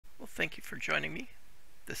thank you for joining me.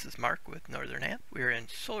 This is Mark with NorthernANTs. We're in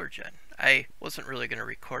Solargene. I wasn't really going to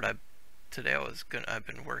record today. I've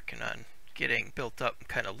been working on getting built up and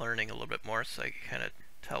kind of learning a little bit more so I can kind of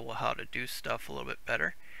tell how to do stuff a little bit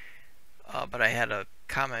better. But I had a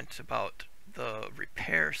comment about the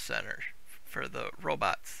repair center for the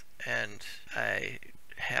robots, and I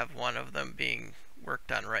have one of them being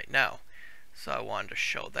worked on right now. So I wanted to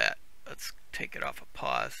show that. Let's take it off a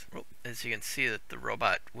pause. As you can see that the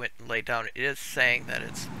robot went and laid down. It is saying that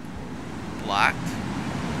it's blocked.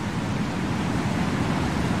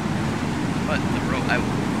 But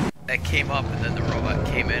I came up and then the robot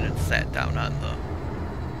came in and sat down on the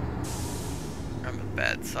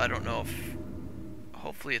bed. So I don't know if,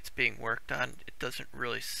 hopefully it's being worked on. It doesn't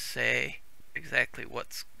really say exactly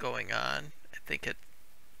what's going on. I think it,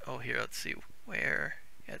 oh here, let's see where.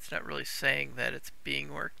 Yeah, it's not really saying that it's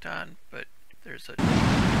being worked on, but there's a,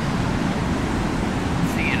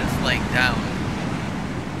 see it is laying down.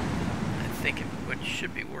 I think it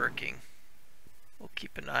should be working. We'll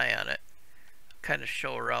keep an eye on it. Kind of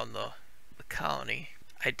show around the colony.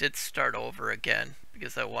 I did start over again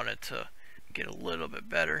because I wanted to get a little bit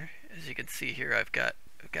better. As you can see here, I've got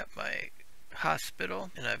my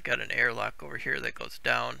hospital, and I've got an airlock over here that goes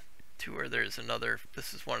down to where there's another.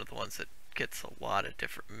 This is one of the ones that gets a lot of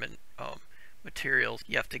different materials.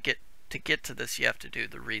 You have to get to this. You have to do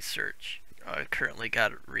the research. I currently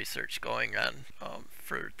got research going on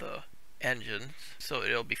for the engines, so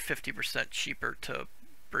it'll be 50% cheaper to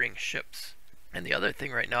bring ships. And the other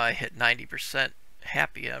thing right now, I hit 90%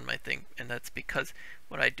 happy on my thing, and that's because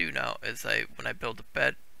what I do now is when I build a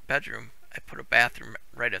bedroom, I put a bathroom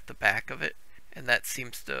right at the back of it, and that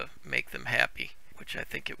seems to make them happy, which I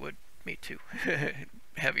think it would me too.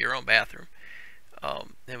 Have your own bathroom.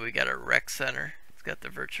 Then we got a rec center. It's got the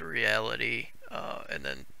virtual reality, and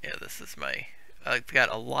then yeah, this is my. I've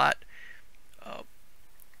got a lot. I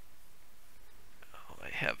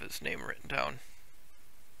have his name written down.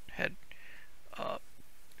 Kind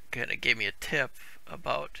of gave me a tip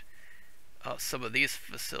about some of these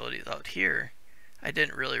facilities out here. I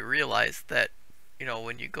didn't really realize that, you know,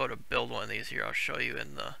 when you go to build one of these here, I'll show you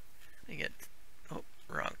in the. Oh,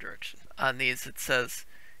 wrong direction. On these, it says,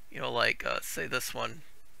 you know, like say this one,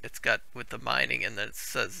 it's got with the mining, and then it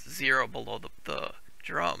says 0 below the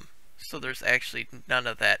drum. So there's actually none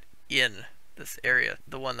of that in this area.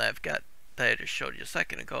 The one that I've got that I just showed you a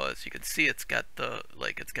second ago, as you can see, it's got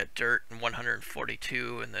it's got dirt and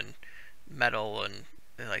 142, and then metal and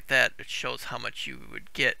like that. It shows how much you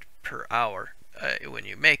would get per hour when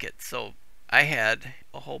you make it. So I had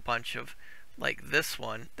a whole bunch of like this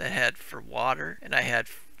one that had for water, and I had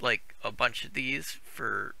like a bunch of these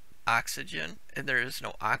for oxygen, and there is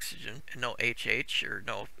no oxygen and no HH or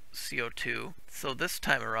no CO2. So this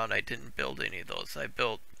time around I didn't build any of those. I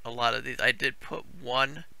built a lot of these. I did put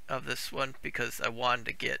one of this one because I wanted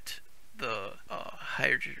to get the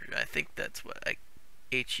hydrogen. I think that's what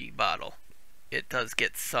HE bottle. It does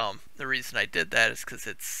get some. The reason I did that is because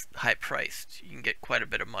it's high priced. You can get quite a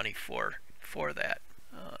bit of money for that.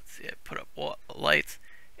 Let's see, I put up lights,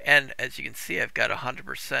 and as you can see, I've got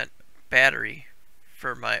 100% battery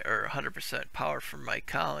for my, or 100% power for my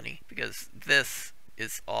colony, because this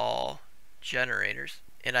is all generators,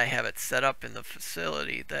 and I have it set up in the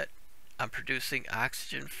facility that I'm producing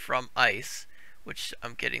oxygen from ice, which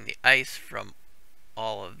I'm getting the ice from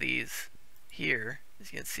all of these here.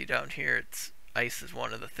 As you can see down here, ice is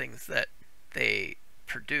one of the things that they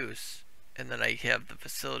produce. And then I have the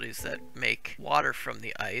facilities that make water from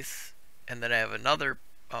the ice, and then I have another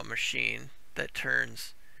machine that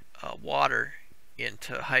turns water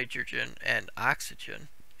into hydrogen and oxygen,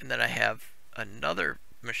 and then I have another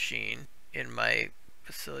machine in my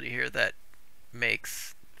facility here that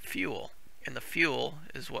makes fuel, and the fuel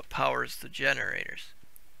is what powers the generators.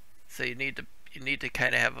 So you need to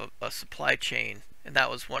kind of have a supply chain, and that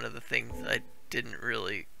was one of the things that I didn't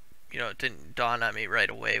really, you know, it didn't dawn on me right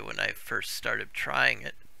away when I first started trying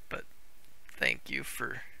it. But thank you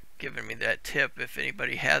for giving me that tip. If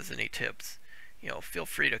anybody has any tips, you know, feel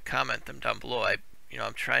free to comment them down below.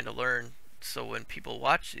 I'm trying to learn, so when people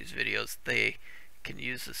watch these videos, they can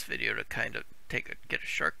use this video to kind of get a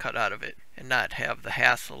shortcut out of it and not have the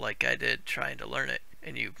hassle like I did trying to learn it.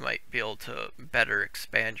 And you might be able to better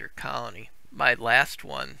expand your colony. My last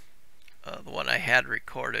one, the one I had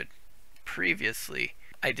recorded previously,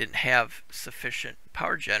 I didn't have sufficient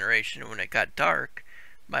power generation. When it got dark,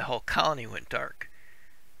 my whole colony went dark,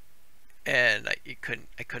 and I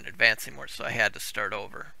couldn't advance anymore, so I had to start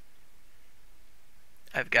over.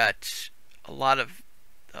 I've got a lot of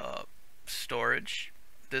storage.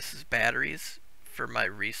 This is batteries for my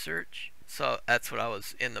research. So that's what I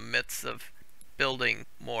was in the midst of building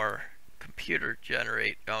more computer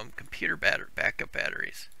backup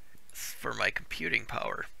batteries for my computing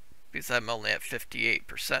power, because I'm only at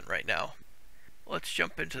 58% right now. Let's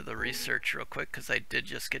jump into the research real quick, because I did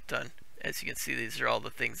just get done. As you can see, these are all the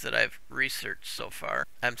things that I've researched so far.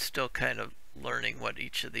 I'm still kind of learning what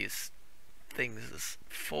each of these things is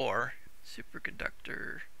for.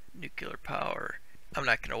 Superconductor, nuclear power. I'm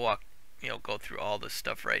not going to go through all this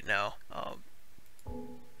stuff right now.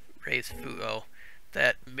 Raise food. Oh,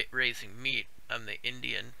 that raising meat. I'm the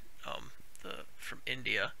Indian, from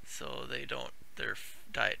India, so their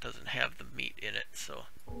diet doesn't have the meat in it, so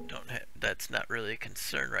that's not really a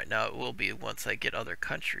concern right now. It will be once I get other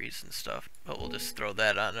countries and stuff, but we'll just throw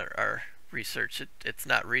that on our research. It's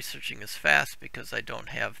not researching as fast because I don't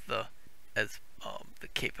have the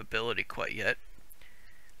capability quite yet.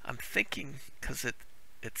 I'm thinking, because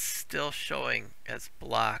it's still showing as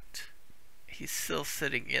blocked. He's still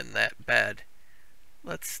sitting in that bed.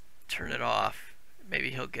 Let's turn it off. Maybe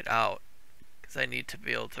he'll get out, because I need to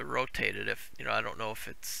be able to rotate it. If I don't know if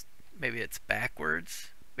maybe it's backwards.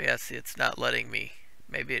 But yeah, see, it's not letting me.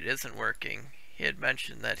 Maybe it isn't working. He had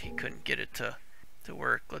mentioned that he couldn't get it to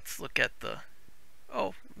work. Let's look at the,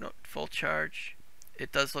 oh no, full charge.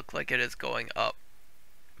 It does look like it is going up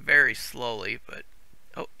very slowly, but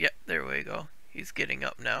oh yeah, there we go. He's getting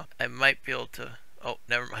up now. I might be able to, oh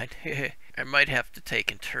never mind. I might have to take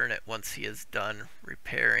and turn it once he is done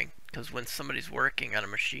repairing, because when somebody's working on a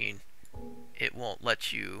machine, it won't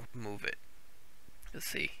let you move it. Let's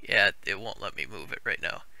see, yeah, it won't let me move it right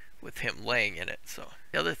now with him laying in it. So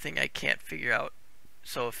the other thing I can't figure out,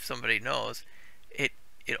 so if somebody knows, it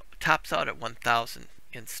tops out at 1,000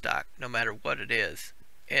 in stock no matter what it is.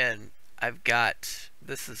 And I've got,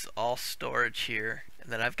 this is all storage here,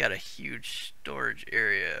 and then I've got a huge storage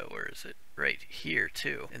area. Where is it? Right here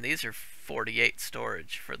too. And these are 48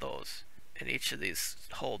 storage for those, and each of these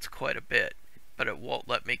holds quite a bit, but it won't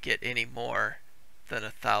let me get any more than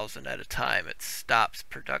 1,000 at a time. It stops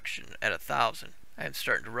production at 1,000. I'm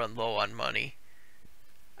starting to run low on money.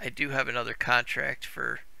 I do have another contract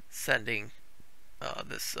for sending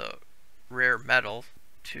this rare metal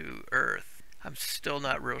to Earth. I'm still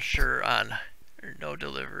not real sure on, or no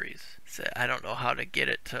deliveries. So I don't know how to get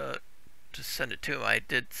it to send it to him. I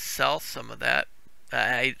did sell some of that.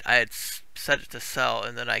 I had set it to sell,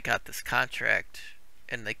 and then I got this contract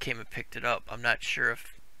and they came and picked it up. I'm not sure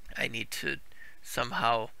if I need to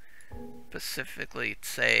somehow specifically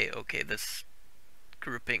say, okay, this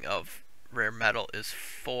grouping of rare metal is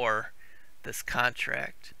for this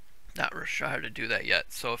contract. Not real sure how to do that yet.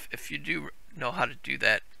 So if you do know how to do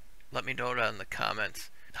that, let me know down in the comments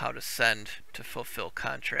how to send to fulfill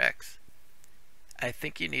contracts. I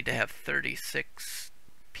think you need to have 36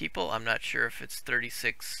 people. I'm not sure if it's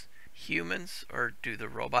 36 humans or do the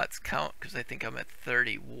robots count, because I think I'm at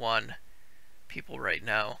 31 people right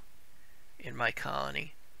now in my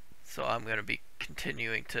colony. So I'm going to be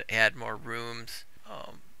continuing to add more rooms.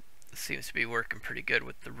 It seems to be working pretty good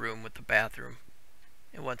with the room with the bathroom.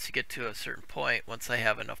 And once you get to a certain point, once I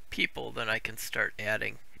have enough people, then I can start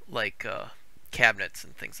adding like cabinets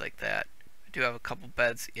and things like that. I do have a couple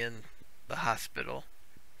beds in the hospital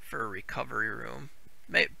for a recovery room.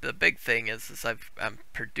 The big thing is I'm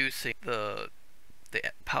producing the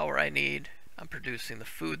power I need. I'm producing the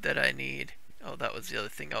food that I need. Oh, that was the other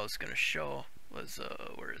thing I was going to show. Was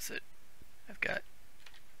where is it? I've got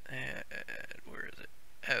where is it?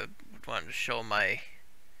 I wanted to show my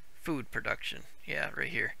food production. Yeah, right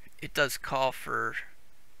here. It does call for,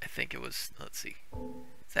 I think it was, let's see,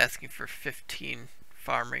 it's asking for 15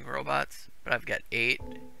 farming robots, but I've got 8.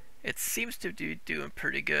 It seems to be doing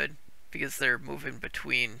pretty good because they're moving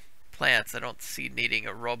between plants. I don't see needing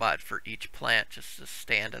a robot for each plant just to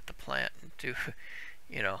stand at the plant and do,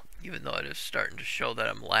 even though it is starting to show that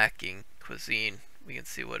I'm lacking cuisine. We can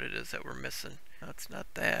see what it is that we're missing. No, it's not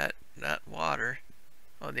that, not water.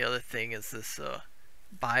 Oh, the other thing is this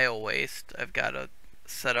Biowaste. I've got to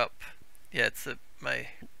set up. Yeah, it's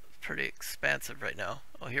pretty expansive right now.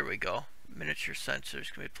 Oh, here we go. Miniature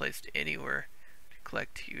sensors can be placed anywhere to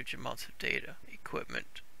collect huge amounts of data.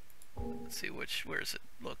 Equipment. Let's see where is it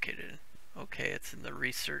located? Okay, it's in the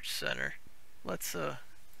research center. Let's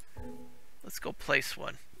go place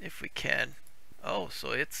one if we can. Oh,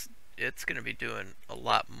 so it's going to be doing a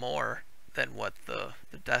lot more than what the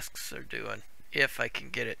desks are doing. If I can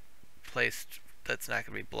get it placed, that's not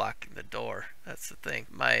going to be blocking the door. That's the thing.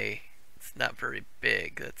 It's not very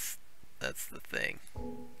big. That's the thing.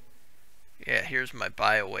 Yeah, here's my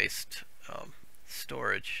Biowaste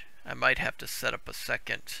storage. I might have to set up a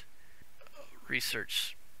second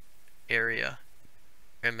research area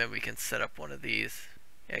And then we can set up one of these.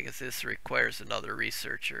 Yeah, because this requires another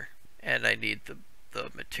researcher. And I need the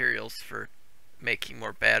materials for making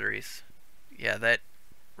more batteries. Yeah, that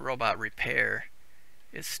robot repair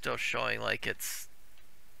is still showing like it's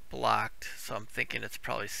blocked, so I'm thinking it's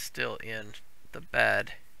probably still in the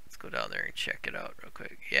bed. Let's go down there and check it out real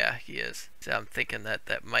quick. Yeah, he is. So I'm thinking that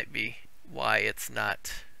that might be why it's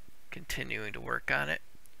not continuing to work on it,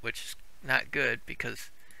 which is not good because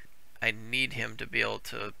I need him to be able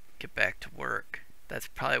to get back to work. That's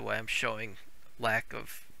probably why I'm showing lack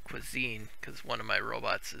of cuisine, because one of my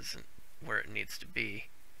robots isn't where it needs to be.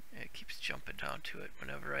 It keeps jumping down to it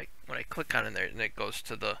whenever when I click on it there, and it goes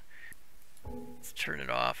to the, let's turn it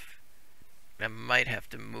off. I might have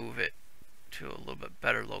to move it to a little bit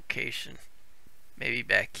better location, maybe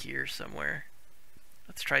back here somewhere.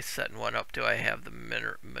 Let's try setting one up. Do I have the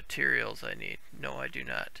materials I need? No, I do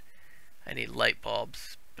not. I need light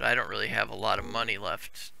bulbs, but I don't really have a lot of money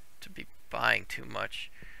left to be buying too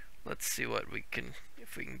much. Let's see what we can,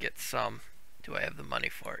 if we can get some. Do I have the money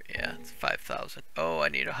for it? Yeah, it's 5,000. Oh, I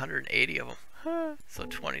need 180 of them. Huh. So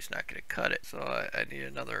 20's not going to cut it. So I need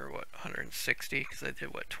another, what, 160? Because I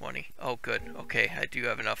did, what, 20? Oh, good. Okay, I do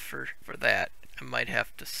have enough for that. I might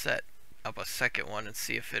have to set up a second one and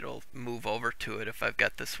see if it'll move over to it if I've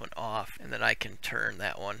got this one off. And then I can turn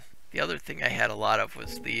that one. The other thing I had a lot of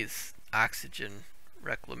was these oxygen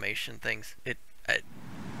reclamation things.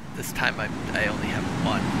 This time I only have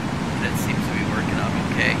one, and it seems to be working out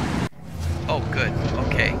okay. Oh, good.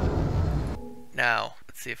 Okay. Now,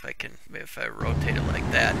 let's see if I can, maybe if I rotate it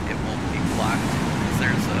like that, it won't be blocked. Because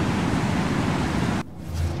there's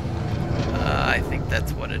a, I think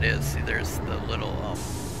that's what it is. See, there's the little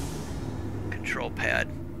control pad.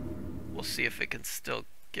 We'll see if it can still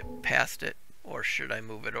get past it, or should I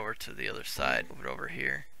move it over to the other side? Move it over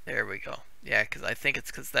here. There we go. Yeah, because I think it's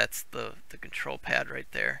because that's the control pad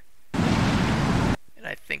right there. And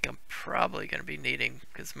I think I'm probably going to be needing,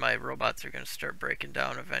 because my robots are going to start breaking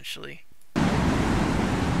down eventually.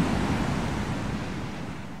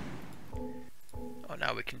 Oh,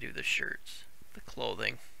 now we can do the shirts, the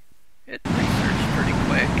clothing. It researched pretty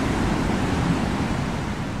quick.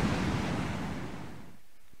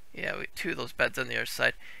 Yeah, two of those beds on the other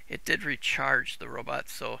side. It did recharge the robot,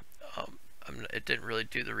 so it didn't really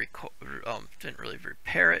do the didn't really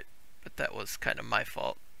repair it, but that was kind of my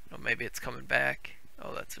fault. Oh, maybe it's coming back.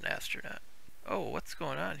 Oh, that's an astronaut. Oh, what's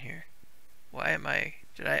going on here? Why am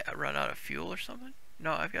did I run out of fuel or something?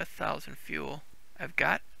 No, I've got 1,000 fuel.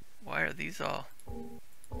 Why are these all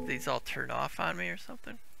turned off on me or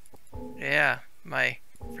something? Yeah,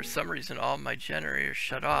 for some reason all my generators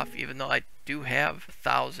shut off, even though I do have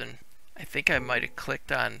 1,000. I think I might have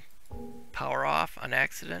clicked on power off on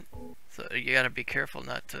accident. So you gotta be careful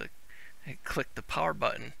not to click the power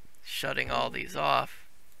button, shutting all these off.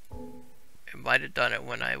 It might have done it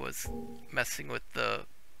when I was messing with the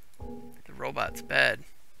robot's bed.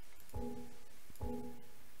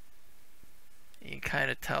 You can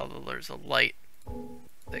kind of tell that there's a light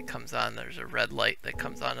that comes on. There's a red light that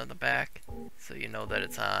comes on in the back, so you know that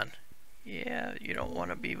it's on. Yeah, you don't want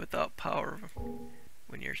to be without power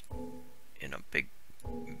when you're in a big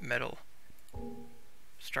metal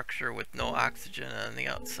structure with no oxygen on the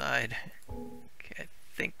outside. Okay, I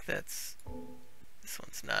think this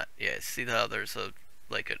one's not. Yeah, see how there's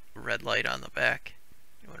like a red light on the back?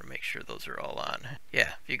 You want to make sure those are all on.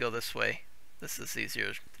 Yeah, if you go this way, this is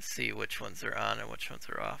easier to see which ones are on and which ones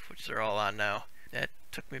are off, which are all on now. That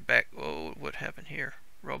took me back. Oh, what happened here?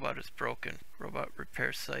 Robot is broken. Robot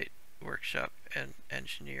repair site, workshop, and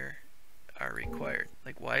engineer are required.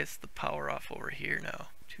 Like, why is the power off over here now?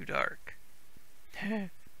 Too dark.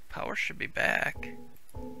 Power should be back.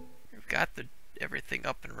 We've got everything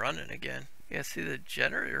up and running again. Yeah, see, the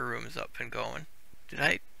generator room is up and going.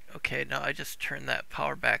 Okay, now I just turned that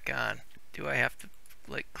power back on. Do I have to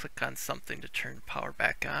like click on something to turn power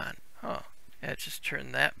back on? Huh. Yeah, just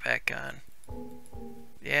turn that back on.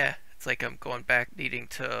 Yeah, it's like I'm going back needing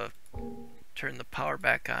to turn the power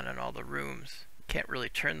back on in all the rooms. Can't really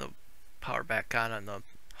turn the power back on the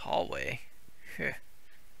hallway.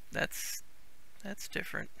 That's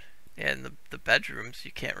different. Yeah, in the bedrooms,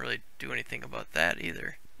 you can't really do anything about that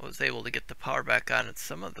either. I was able to get the power back on in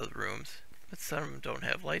some of the rooms, but some of them don't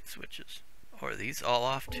have light switches. Or are these all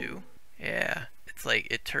off too? Yeah, it's like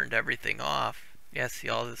it turned everything off. Yeah, see,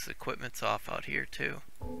 all this equipment's off out here too.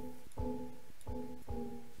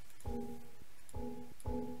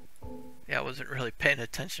 Yeah, I wasn't really paying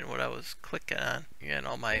attention to what I was clicking on. Yeah, and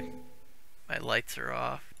all my lights are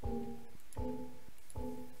off.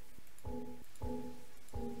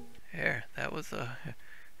 There, that was a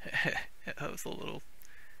that was a little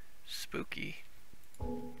spooky.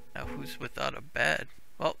 Now who's without a bed?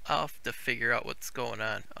 Well, I'll have to figure out what's going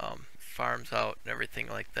on. Farms out and everything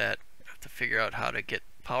like that. I have to figure out how to get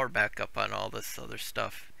power back up on all this other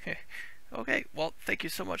stuff. Okay, well, thank you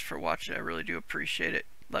so much for watching. I really do appreciate it.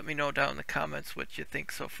 Let me know down in the comments what you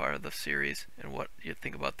think so far of the series and what you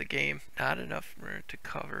think about the game. Not enough to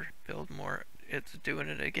cover. Build more. It's doing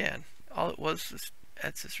it again. All it was is,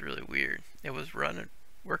 that's just really weird. It was running,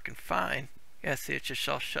 working fine. Yeah, see, it just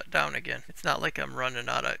all shut down again. It's not like I'm running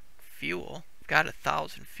out of fuel. I've got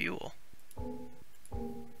 1,000 fuel.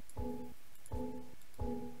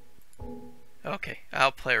 Okay,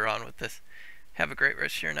 I'll play around with this. Have a great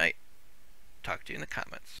rest of your night. Talk to you in the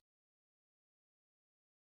comments.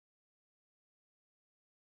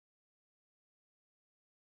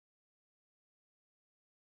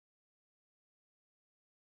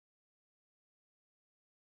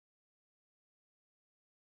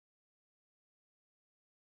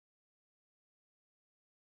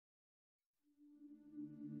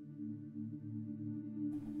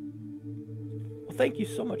 Well, thank you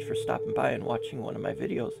so much for stopping by and watching one of my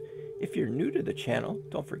videos. If you're new to the channel,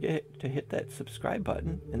 don't forget to hit that subscribe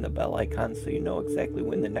button and the bell icon so you know exactly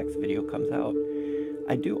when the next video comes out.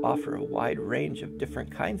 I do offer a wide range of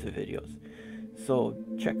different kinds of videos, so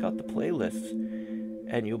check out the playlists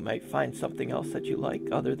and you might find something else that you like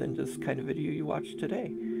other than this kind of video you watched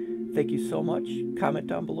today. Thank you so much. Comment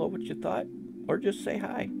down below what you thought, or just say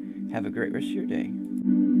hi. Have a great rest of your day.